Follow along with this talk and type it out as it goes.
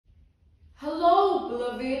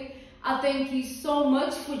beloved. I thank you so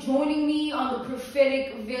much for joining me on the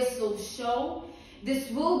Prophetic Vessel Show. This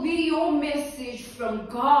will be your message from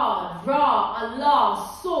God, Ra,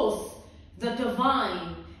 Allah, Source, the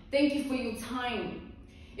Divine. Thank you for your time.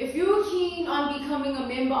 If you're keen on becoming a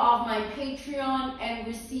member of my Patreon and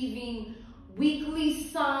receiving weekly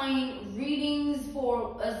sign readings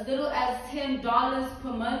for as little as $10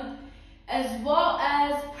 per month, as well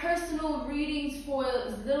as personal readings for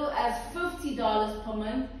as little as $50 per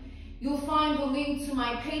month, you'll find the link to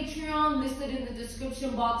my Patreon listed in the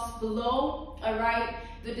description box below. All right,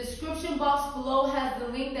 the description box below has the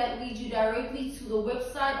link that leads you directly to the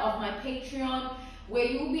website of my Patreon, where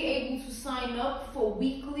you'll be able to sign up for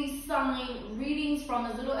weekly sign readings from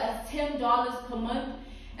as little as $10 per month,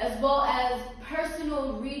 as well as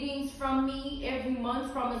personal readings from me every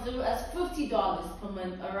month from as little as $50 per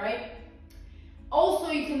month. All right.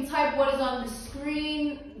 Also, you can type what is on the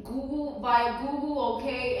screen, via Google,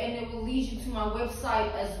 okay, and it will lead you to my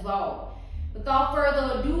website as well. Without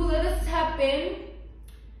further ado, let us tap in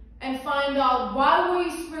and find out why were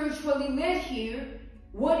you spiritually led here?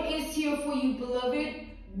 What is here for you, beloved?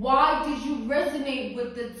 Why did you resonate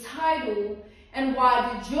with the title? And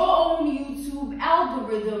why did your own YouTube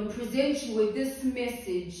algorithm present you with this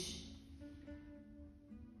message?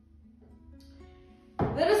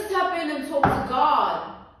 Let us tap in and talk to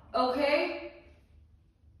God, okay?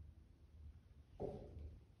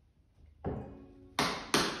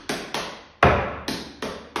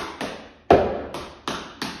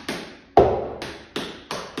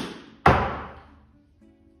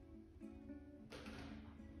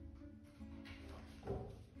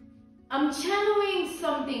 I'm channeling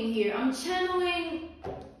something here. I'm channeling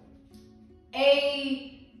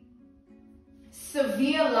a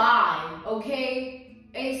severe lie, okay?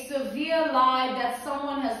 A severe lie that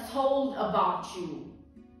someone has told about you.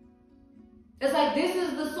 It's like this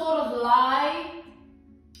is the sort of lie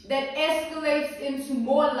that escalates into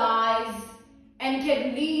more lies and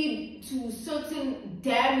can lead to certain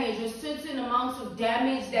damage or certain amounts of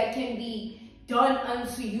damage that can be done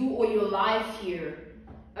unto you or your life here.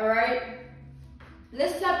 All right?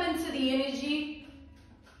 Let's tap into the energy.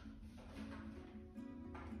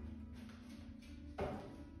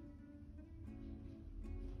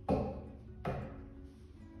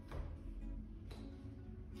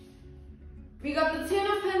 We got the Ten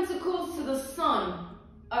of Pentacles to the Sun,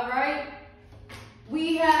 all right?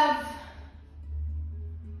 We have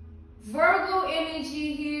Virgo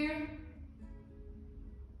energy here,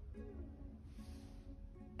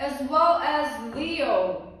 as well as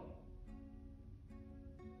Leo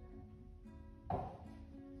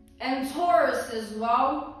and Taurus as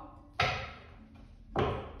well.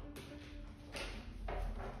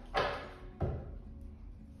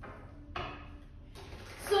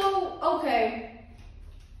 Okay,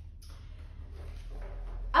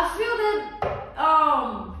 I feel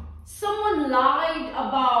that someone lied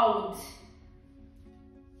about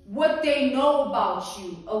what they know about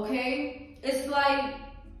you, okay? It's like,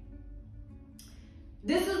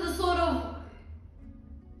 this is the sort of,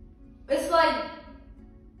 it's like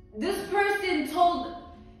this person told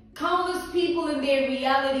countless people in their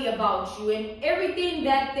reality about you, and everything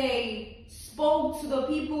that they spoke to the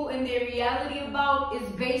people in their reality about is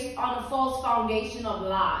based on a false foundation of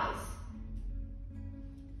lies.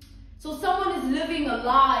 So someone is living a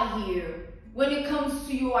lie here when it comes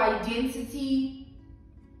to your identity.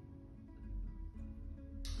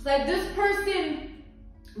 It's like this person,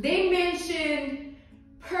 they mentioned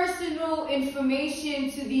personal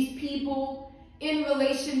information to these people in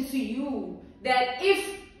relation to you, that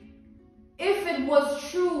if it was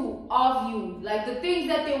true of you, like the things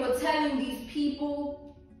that they were telling these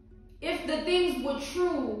people, if the things were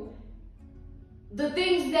true, the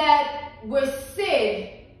things that were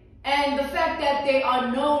said, and the fact that they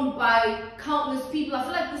are known by countless people. I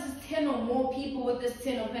feel like this is 10 or more people with this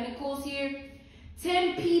 10 of Pentacles here.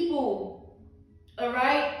 10 people, all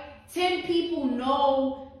right? 10 people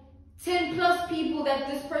know, 10 plus people that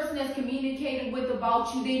this person has communicated with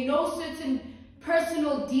about you. They know certain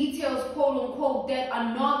personal details, quote unquote, that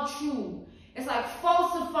are not true. It's like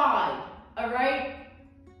falsified, all right?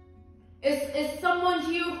 It's someone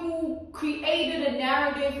here who created a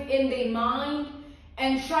narrative in their mind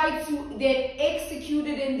and tried to then execute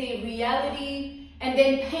it in their reality and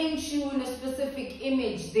then paint you in a specific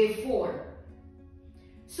image, therefore.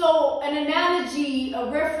 So an analogy, a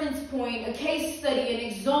reference point, a case study, an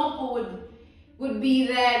example would be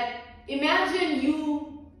that imagine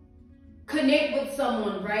you connect with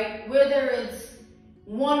someone, right? Whether it's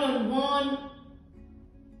one-on-one,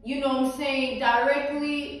 you know what I'm saying,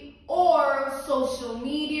 directly, or social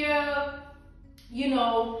media, you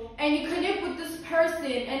know, and you connect with this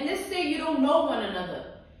person, and let's say you don't know one another.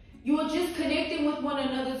 You are just connecting with one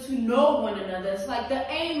another to know one another. It's like the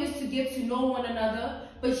aim is to get to know one another,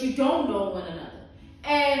 but you don't know one another.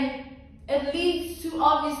 And it leads to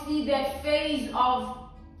obviously that phase of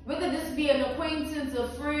whether this be an acquaintance, a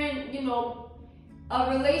friend, you know,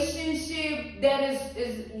 a relationship that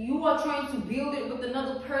is you are trying to build it with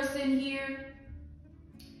another person here.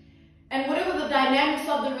 And whatever the dynamics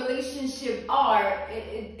of the relationship are,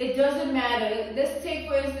 it doesn't matter. Let's take,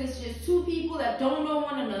 for instance, just two people that don't know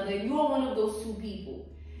one another. You are one of those two people.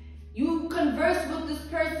 You converse with this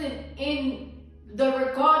person in the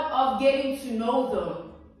regard of getting to know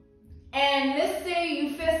them. And let's say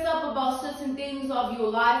you fess up about certain things of your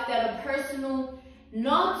life that are personal,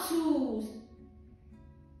 not to,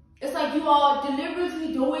 it's like you are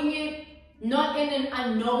deliberately doing it, not in an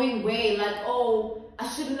unknowing way, like, oh, I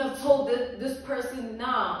shouldn't have told this person.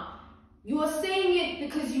 Nah, you are saying it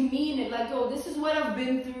because you mean it, like, oh, this is what I've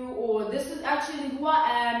been through, or this is actually who I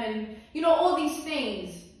am, and you know, all these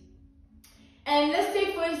things. And let's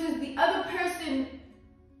say, for instance, the other person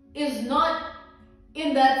is not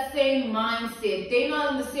in that same mindset. They're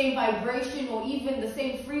not in the same vibration or even the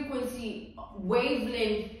same frequency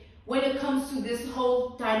wavelength when it comes to this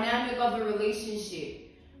whole dynamic of a relationship.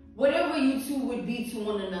 Whatever you two would be to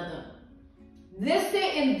one another. Let's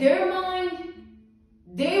say in their mind,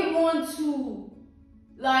 they want to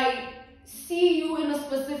like see you in a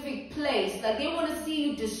specific place. Like they want to see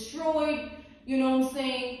you destroyed, you know what I'm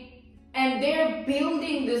saying? And they're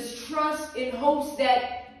building this trust in hopes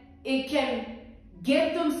that it can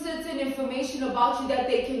get them certain information about you that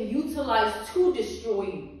they can utilize to destroy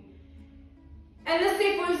you. And let's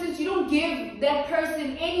say, for instance, you don't give that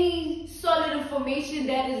person any solid information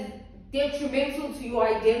that is detrimental to your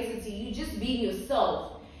identity. You just be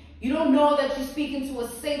yourself. You don't know that you're speaking to a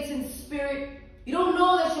Satan spirit. You don't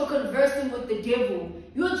know that you're conversing with the devil.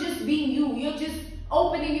 You're just being you. You're just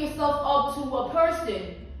opening yourself up to a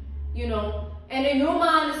person, you know. And in your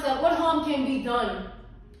mind, it's like, what harm can be done?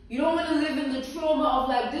 You don't want to live in the trauma of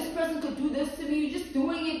like, this person could do this to me. You're just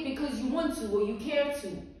doing it because you want to or you care to.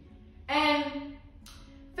 And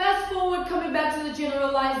fast forward, coming back to the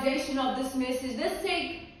generalization of this message, let's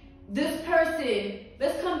take this person,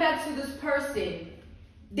 let's come back to this person.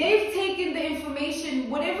 They've taken the information,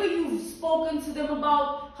 whatever you've spoken to them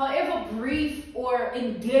about, however brief or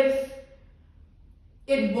in depth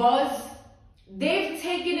it was, they've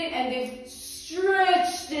taken it and they've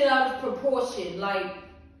stretched it out of proportion. Like,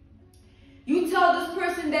 you tell this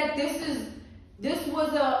person that this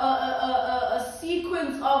was a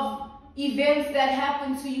sequence of events that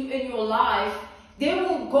happened to you in your life, they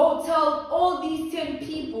will go tell all these 10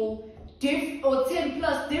 people or 10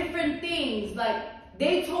 plus different things. Like,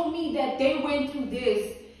 they told me that they went through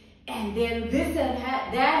this and then this and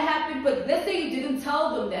that happened, but let's say you didn't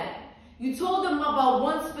tell them that. You told them about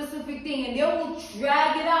one specific thing and they will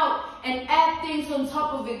drag it out and add things on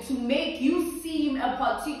top of it to make you seem a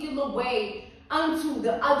particular way unto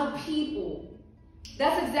the other people.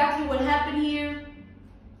 That's exactly what happened here.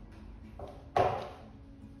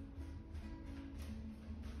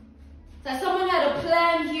 That someone had a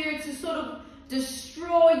plan here to sort of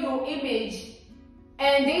destroy your image,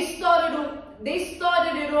 and they started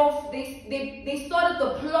it off. They started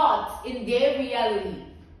the plot in their reality.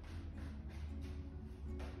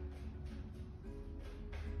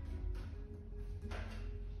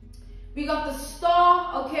 We got the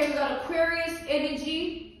Star, okay, we got Aquarius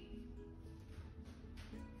energy.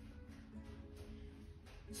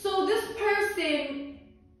 So this person,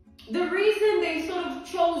 the reason they sort of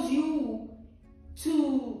chose you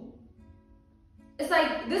to, it's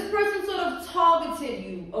like this person sort of targeted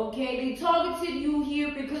you, okay? They targeted you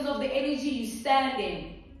here because of the energy you stand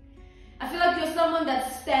in. I feel like you're someone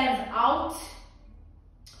that stands out.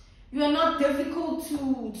 You are not difficult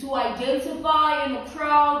to identify in a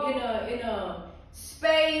crowd, in a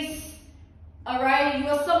space, all right? You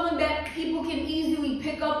are someone that people can easily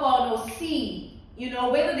pick up on or see, you know,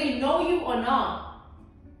 whether they know you or not.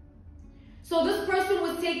 So this person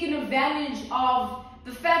was taking advantage of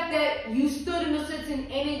the fact that you stood in a certain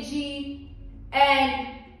energy,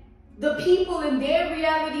 and the people in their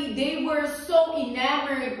reality, they were so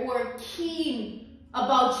enamored or keen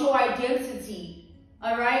about your identity.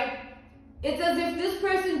 All right? It's as if this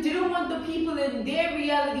person didn't want the people in their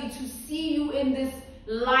reality to see you in this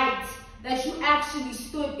light that you actually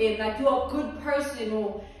stood in, like you're a good person,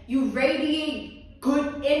 or you radiate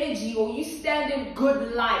good energy, or you stand in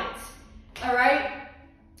good light. All right?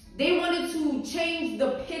 They wanted to change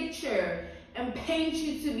the picture and paint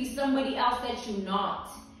you to be somebody else that you're not.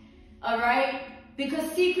 All right?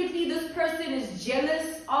 because secretly this person is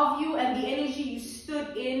jealous of you and the energy you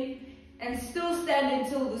stood in and still stand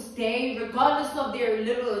until this day, regardless of their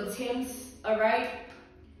little attempts, all right?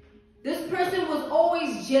 This person was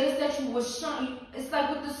always jealous that you were shining. It's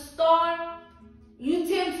like with the star, you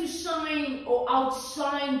tend to shine or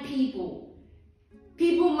outshine people.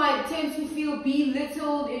 People might tend to feel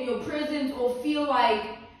belittled in your presence or feel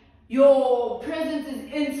like your presence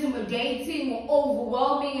is intimidating or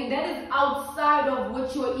overwhelming, and that is outside of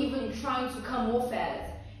what you're even trying to come off as.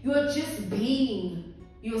 You're just being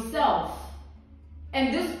yourself.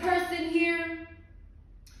 And this person here,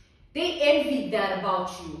 they envied that about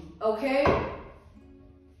you, okay?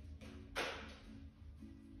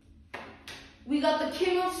 We got the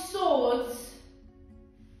King of Swords.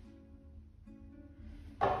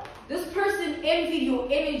 This person envied your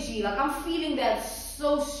energy. Like, I'm feeling that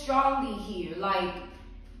so strongly here. Like,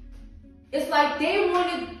 it's like they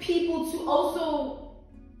wanted people to also,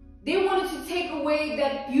 they wanted to take away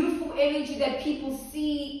that beautiful energy that people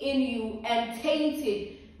see in you and taint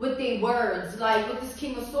it with their words. Like with this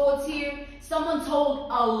King of Swords here, someone told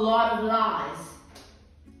a lot of lies.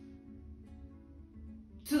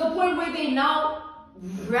 To the point where they now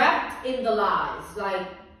wrapped in the lies. Like,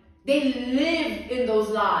 they live in those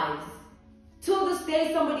lies. Till this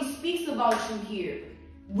day, somebody speaks about you here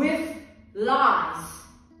with lies.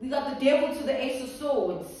 We got the Devil to the Ace of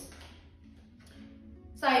Swords.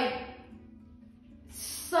 It's like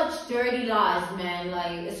such dirty lies, man.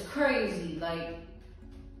 Like, it's crazy. Like,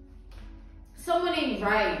 someone ain't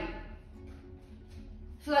right. I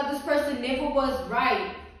feel like this person never was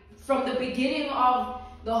right from the beginning of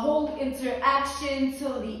the whole interaction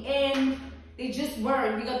till the end. They just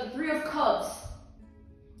weren't. We got the Three of Cups.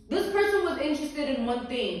 This person was interested in one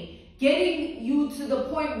thing, getting you to the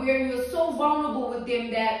point where you're so vulnerable with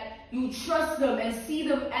them that you trust them and see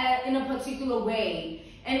them in a particular way.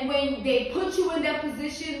 And when they put you in that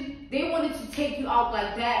position, they wanted to take you out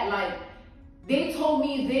like that. Like, they told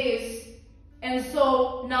me this, and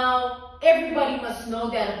so now everybody must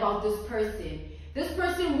know that about this person. This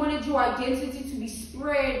person wanted your identity to be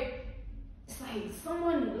spread. It's like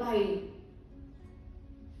someone like,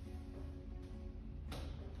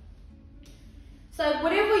 it's like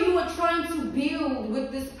whatever you were trying to build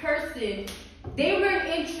with this person, they weren't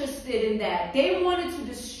interested in that. They wanted to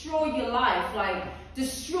destroy your life, like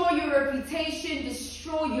destroy your reputation,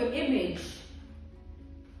 destroy your image.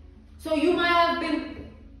 So you might have been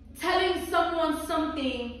telling someone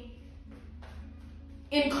something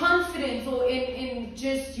in confidence or in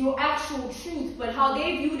just your actual truth, but how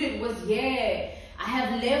they viewed it was, yeah, I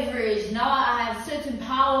have leverage, now I have certain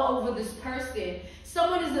power over this person.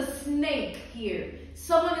 Someone is a snake here.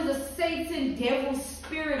 Someone is a Satan, devil,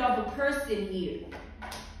 spirit of a person here.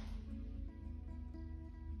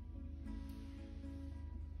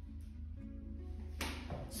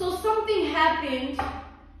 So something happened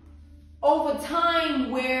over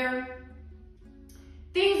time where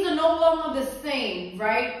things are no longer the same,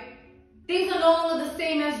 right? Things are no longer the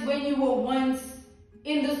same as when you were once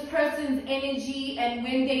in this person's energy and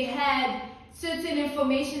when they had certain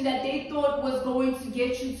information that they thought was going to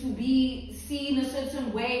get you to be seen a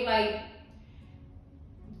certain way. Like,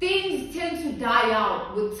 things tend to die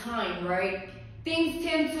out with time, right? Things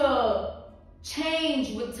tend to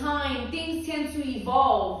change with time. Things tend to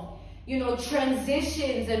evolve, you know,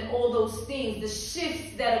 transitions and all those things, the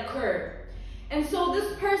shifts that occur. And so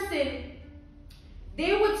this person,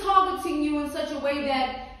 they were targeting you in such a way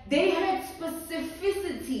that they had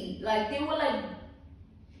specificity, like they were like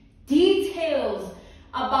details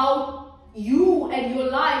about you and your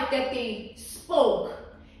life that they spoke.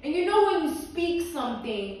 And you know when you speak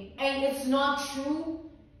something and it's not true,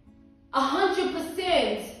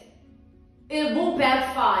 100% it will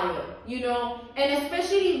backfire, you know? And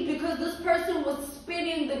especially because this person was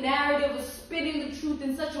spinning the narrative, was spinning the truth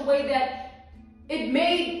in such a way that it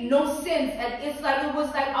made no sense. And it's like, it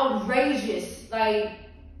was like outrageous. Like,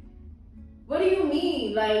 what do you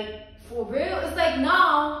mean? Like, for real? It's like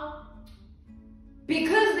now,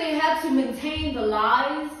 because they had to maintain the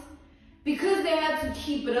lies, because they had to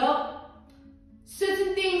keep it up,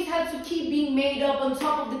 certain things had to keep being made up on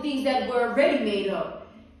top of the things that were already made up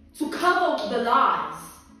to cover the lies,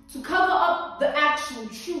 to cover up the actual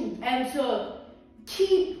truth, and to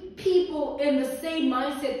keep people in the same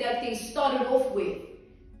mindset that they started off with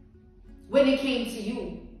when it came to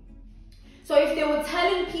you. So if they were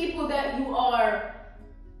telling people that you are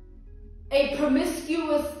a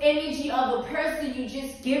promiscuous energy of a person, you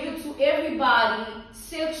just give it to everybody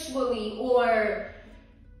sexually, or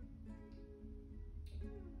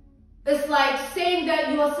it's like saying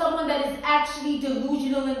that you are someone that is actually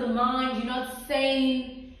delusional in the mind. You're not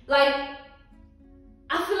sane. Like,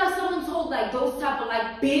 I feel like someone told like those type of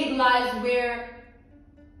like big lies where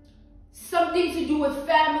something to do with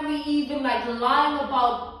family, even like lying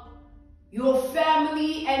about your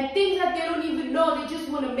family and things that they don't even know. They just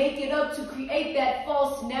want to make it up to create that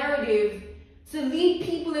false narrative to lead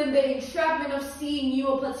people in the entrapment of seeing you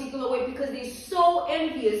a particular way because they're so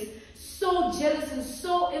envious, so jealous, and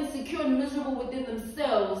so insecure and miserable within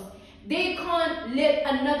themselves. They can't let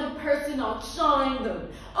another person outshine them.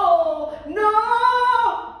 Oh,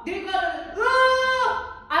 no! They gotta,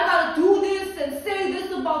 I gotta do this and say this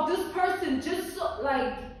about this person just so,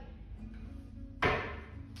 like...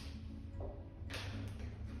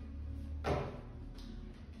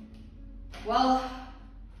 Well,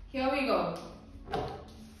 here we go.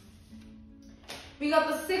 We got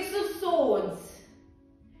the Six of Swords.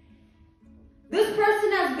 This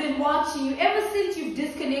person has been watching you ever since you've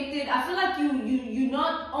disconnected. I feel like you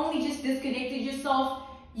not only just disconnected yourself,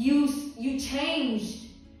 you changed,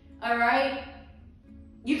 all right?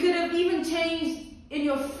 You could have even changed in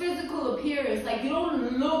your physical appearance. Like, you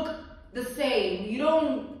don't look the same.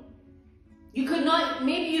 You could not,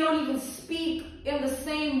 maybe you don't even speak in the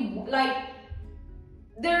same, like,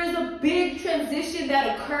 there is a big transition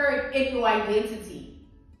that occurred in your identity.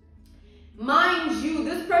 Mind you,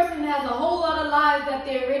 this person has a whole lot of lies that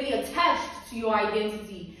they're already attached to your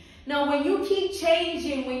identity. Now, when you keep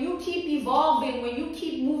changing, when you keep evolving, when you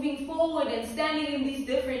keep moving forward and standing in these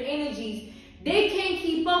different energies, they can't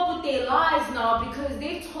keep up with their lies now because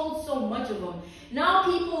they've told so much of them. Now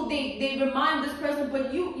people, they remind this person,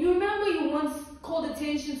 but you remember you once called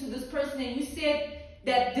attention to this person and you said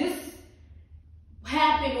that this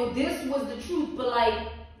happened or this was the truth, but like,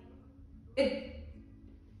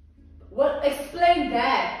 explain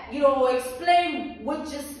that, you know, explain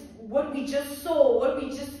what we just saw,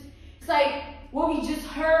 it's like what we just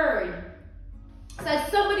heard. It's like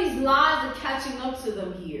somebody's lies are catching up to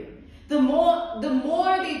them here. The more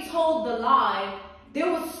they told the lie, they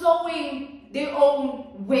were sowing their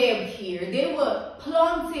own web here. They were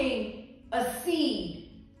planting a seed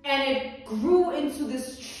and it grew into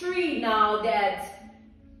this tree now that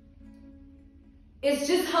it's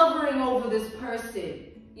just hovering over this person.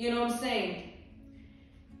 You know what I'm saying?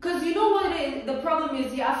 Because you know what the problem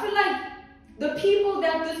is here? I feel like the people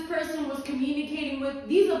that this person was communicating with,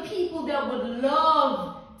 these are people that would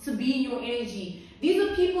love to be in your energy. These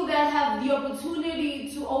are people that have the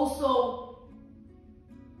opportunity to also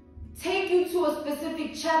take you to a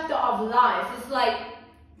specific chapter of life. It's like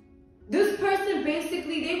this person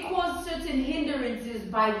basically, they cause certain hindrances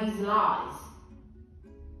by these lies.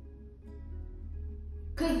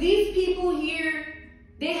 Because these people here,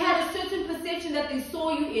 they had a certain perception that they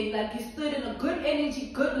saw you in, like you stood in a good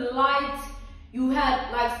energy, good light, you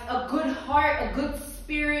had like a good heart, a good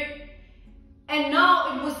spirit, and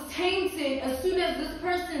now it was tainted as soon as this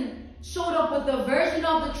person showed up with a version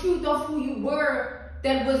of the truth of who you were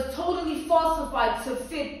that was totally falsified to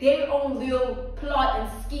fit their own little plot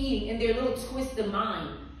and scheme and their little twisted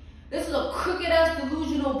mind. This is a crooked ass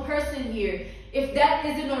delusional person here, if that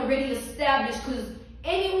isn't already established, because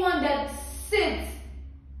anyone that sits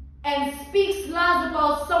and speaks lies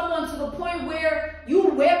about someone to the point where you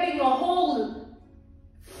webbing a whole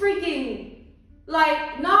freaking,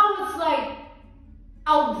 like, now it's like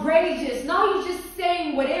outrageous. Now you're just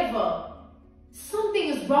saying whatever. Something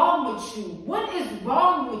is wrong with you. What is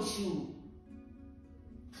wrong with you?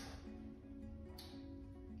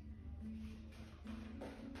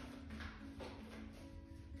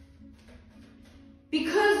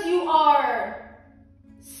 Because you are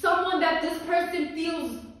someone that this person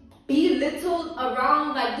feels belittled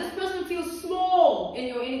around, like this person feels small in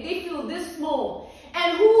your energy. They feel this small.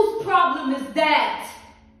 And whose problem is that?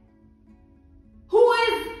 Who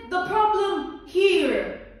is the problem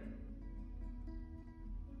here?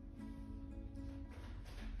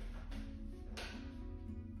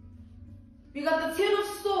 We got the Ten of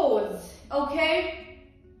Swords, okay?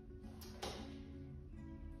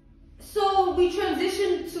 So we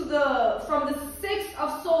transition to from the Six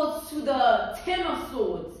of Swords to the Ten of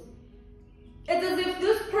Swords. It's as if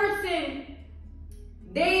this person,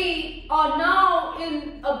 they are now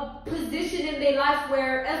in a position in their life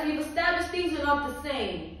where, as we've established, things are not the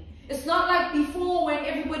same. It's not like before when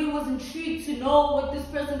everybody was intrigued to know what this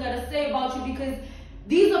person got to say about you, because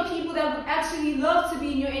these are people that would actually love to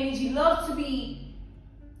be in your energy, love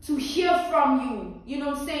to hear from you. You know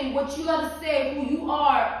what I'm saying? What you got to say, who you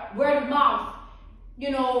are, word of mouth.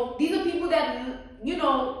 You know, these are people that, you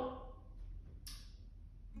know,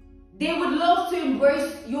 they would love to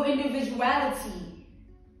embrace your individuality.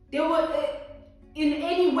 They were in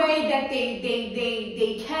any way that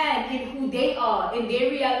they can in who they are, in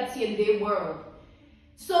their reality, in their world.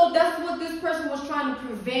 So that's what this person was trying to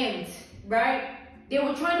prevent, right? They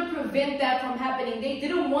were trying to prevent that from happening. They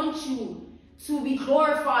didn't want you to be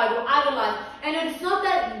glorified or idolized. And it's not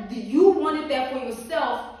that you wanted that for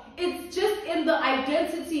yourself. It's just in the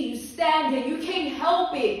identity you stand in. You can't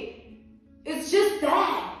help it. It's just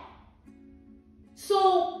that.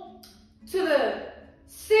 So, to the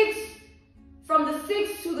 6, from the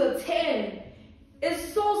 6 to the 10,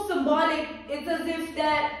 it's so symbolic. It's as if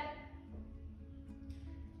that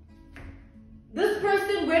this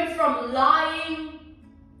person went from lying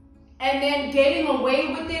and then getting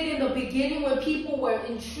away with it in the beginning, where people were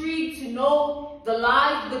intrigued to know the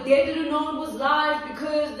lies, but they didn't know it was lies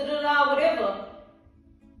because whatever.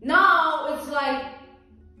 Now it's like,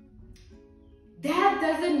 that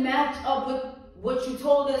doesn't match up with what you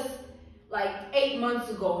told us like 8 months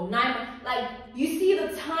ago, 9 months. Like, you see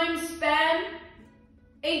the time span,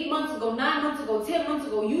 8 months ago, 9 months ago, 10 months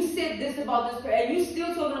ago, you said this about this person, and you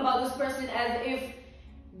still talking about this person as if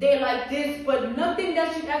they're like this, but nothing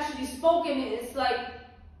that you've actually spoken, it's like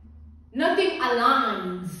nothing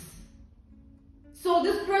aligns. So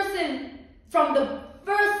this person, from the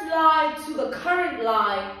first lie to the current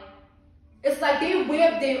lie, it's like they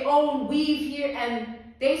webbed their own weave here, and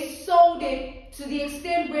they sowed it to the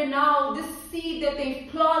extent where now this seed that they've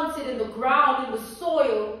planted in the ground, in the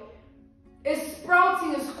soil, is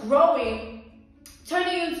sprouting, is growing,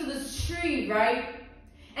 turning into this tree, right?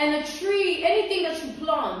 And a tree, anything that you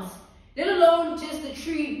plant, let alone just the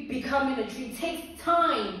tree becoming a tree, takes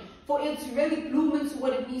time for it to really bloom into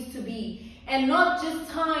what it needs to be. And not just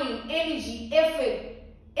time, energy, effort,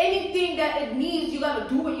 anything that it needs, you gotta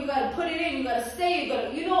do it, you gotta put it in, you gotta say, you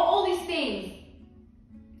gotta, all these things.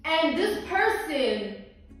 And this person,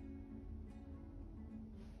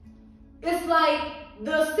 it's like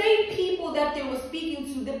the same people that they were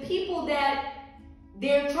speaking to, the people that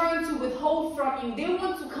they're trying to withhold from you, they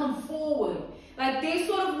want to come forward. Like, they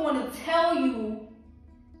sort of want to tell you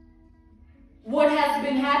what has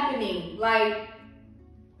been happening. Like,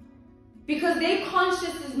 because their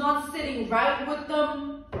conscience is not sitting right with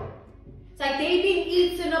them. It's like they've been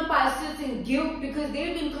eaten up by a certain guilt because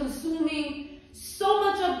they've been consuming so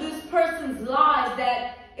much of this person's lies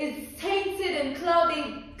that it's tainted and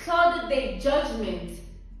clouded their judgment.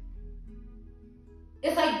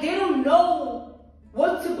 It's like they don't know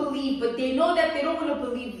what to believe, but they know that they don't want to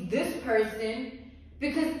believe this person,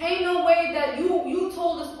 because ain't no way that you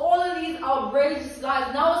told us all of these outrageous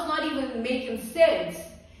lies. Now it's not even making sense.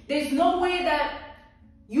 There's no way that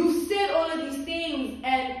you said all of these things,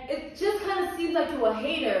 and it just kind of seems like you're a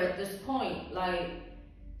hater at this point. Like,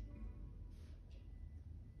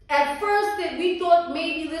 at first we thought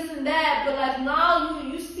maybe this and that, but like now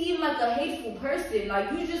you seem like a hateful person.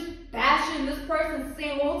 Like, you just bashing this person,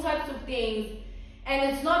 saying all types of things.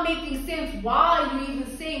 And it's not making sense why you're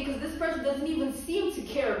even saying, because this person doesn't even seem to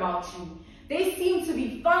care about you. They seem to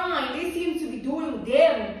be fine. They seem to be doing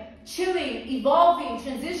them, chilling, evolving,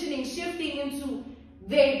 transitioning, shifting into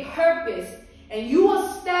their purpose. And you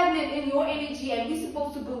are stagnant in your energy, and we're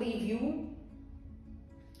supposed to believe you.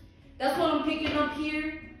 That's what I'm picking up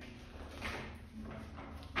here.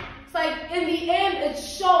 It's like, in the end, it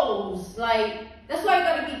shows. Like, that's why you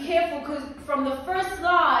gotta be careful, because from the first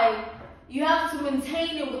lie, you have to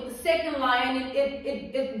maintain it with the second lie, and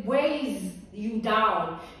it weighs you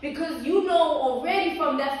down. Because you know already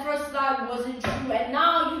from that first lie wasn't true, and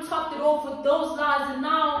now you topped it off with those lies, and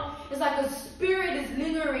now it's like a spirit is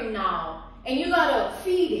lingering now, and you gotta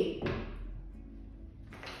feed it.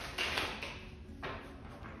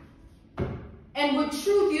 And with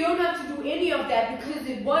truth, you don't have to do any of that, because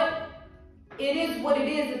it is what it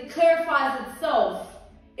is. It clarifies itself.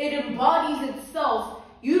 It embodies itself.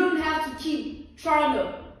 You don't have to keep trying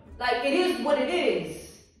to, like, it is what it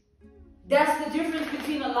is. That's the difference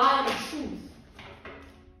between a lie and a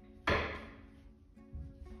truth.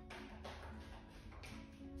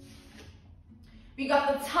 We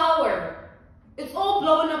got the Tower. It's all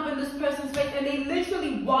blowing up in this person's face, and they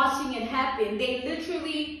literally watching it happen. They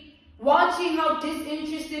literally watching how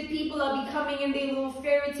disinterested people are becoming in their little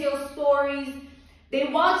fairy tale stories.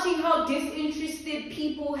 They're watching how disinterested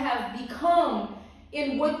people have become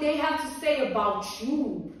in what they have to say about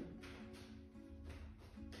you.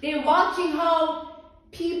 They're watching how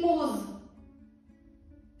people's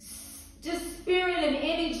just spirit and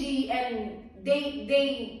energy and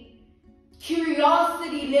they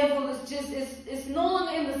curiosity level is just, it's no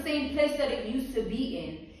longer in the same place that it used to be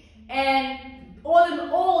in. And all in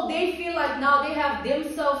all, they feel like now they have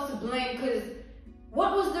themselves to blame, because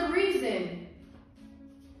what was the reason?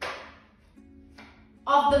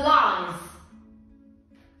 of the lies.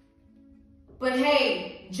 But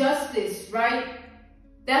hey, justice, right?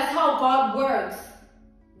 That's how God works,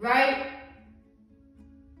 right?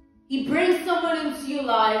 He brings someone into your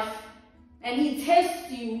life and he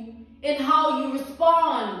tests you in how you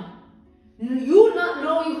respond. You not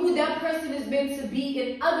knowing who that person is meant to be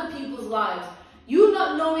in other people's lives. You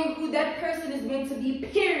not knowing who that person is meant to be,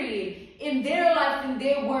 period, in their life, in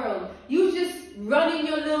their world. You just running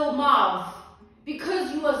your little mouth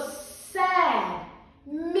because you are sad,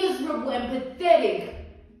 miserable, and pathetic.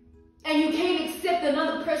 And you can't accept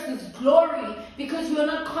another person's glory because you are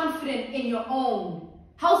not confident in your own.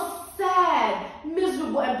 How sad,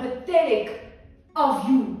 miserable, and pathetic of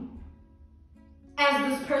you as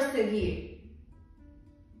this person here.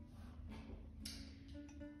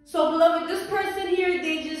 So, beloved, this person here,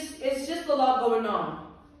 it's just a lot going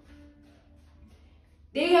on.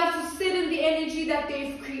 They have to sit in the energy that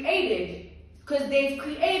they've created, because they've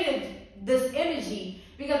created this energy.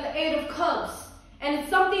 We got the Eight of Cups, and it's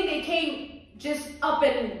something they came just up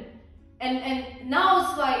and now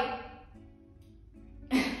it's like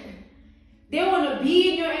they want to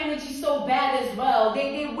be in your energy so bad as well.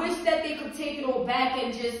 They wish that they could take it all back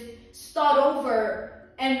and just start over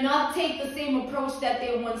and not take the same approach that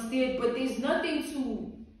they once did, but there's nothing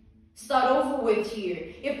to start over with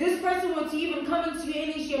here. If this person were to even come into your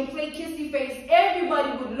energy and play kissy face,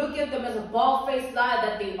 everybody would look at them as a bald-faced lie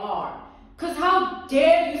that they are. Because how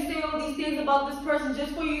dare you say all these things about this person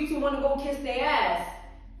just for you to want to go kiss their ass?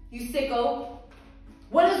 You sicko.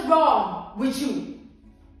 What is wrong with you?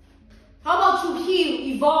 How about you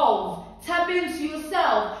heal, evolve, tap into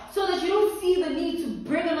yourself so that you don't see the need to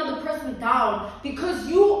bring another person down because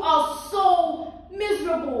you are so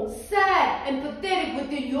miserable, sad, and pathetic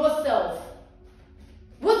within yourself.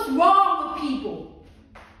 What's wrong with people?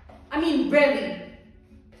 I mean, really.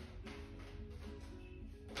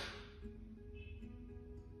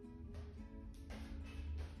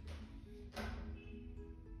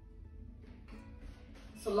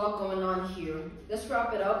 It's a lot going on here. Let's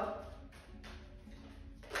wrap it up.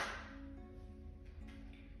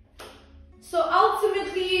 So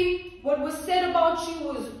ultimately, what was said about you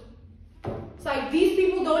was, it's like these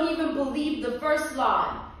people don't even believe the first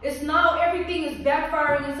lie. It's now everything is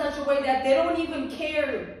backfiring in such a way that they don't even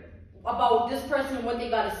care about this person and what they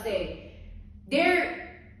gotta say.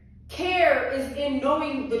 Their care is in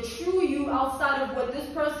knowing the true you outside of what this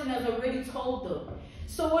person has already told them.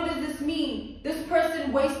 So what does this mean? This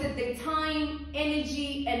person wasted their time,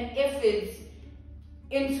 energy, and efforts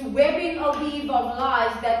into webbing a weave of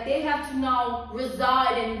lies that they have to now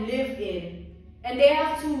reside and live in. And they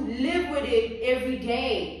have to live with it every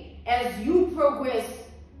day. As you progress,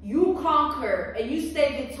 you conquer, and you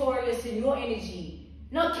stay victorious in your energy.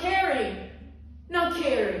 Not caring.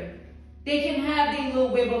 They can have their little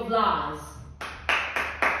web of lies.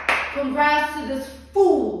 Congrats to this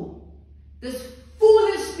fool. This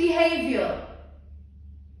foolish behavior.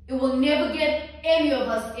 It will never get any of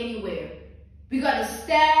us anywhere. We gotta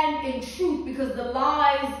stand in truth because the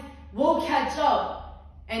lies will catch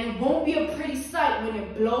up and it won't be a pretty sight when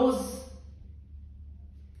it blows.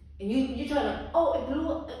 And you're trying to, oh, it blew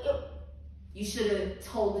up. You should have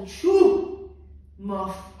told the truth,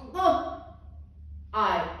 motherfucker.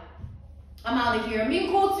 Alright, I'm out of here. I'm being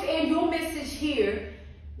called to end your message here.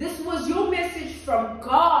 This was your message from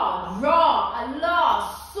God, Ra,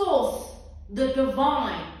 Allah, Source, the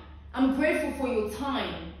Divine. I'm grateful for your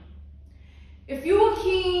time. If you are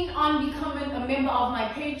keen on becoming a member of my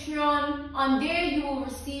Patreon, on there you will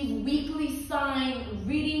receive weekly signed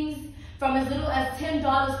readings from as little as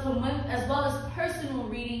 $10 per month, as well as personal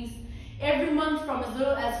readings every month from as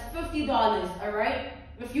little as $50, all right?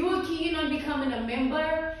 If you are keen on becoming a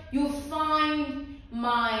member, you'll find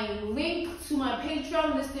my link to my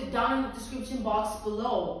Patreon listed down in the description box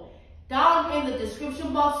below. Down in the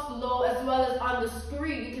description box below, as well as on the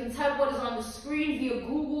screen. You can type what is on the screen via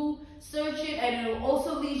Google, search it, and it will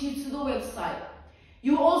also lead you to the website.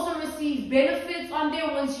 You will also receive benefits on there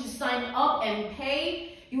once you sign up and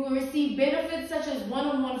pay. You will receive benefits such as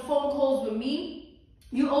one-on-one phone calls with me.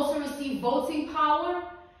 You also receive voting power,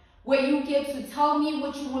 where you get to tell me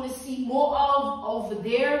what you want to see more of over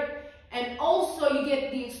there. And also you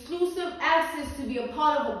get the exclusive access to be a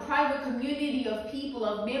part of a private community of people,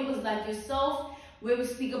 of members like yourself, where we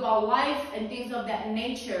speak about life and things of that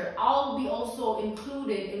nature. I'll be also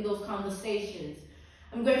included in those conversations.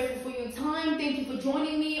 I'm grateful for your time. Thank you for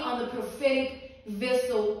joining me on the Prophetic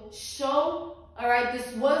Vessel Show. All right,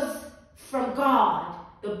 this was from God,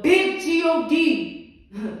 the big G-O-D,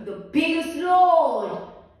 the biggest Lord.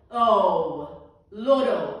 Oh,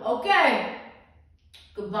 Lordo. Okay.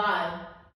 Goodbye.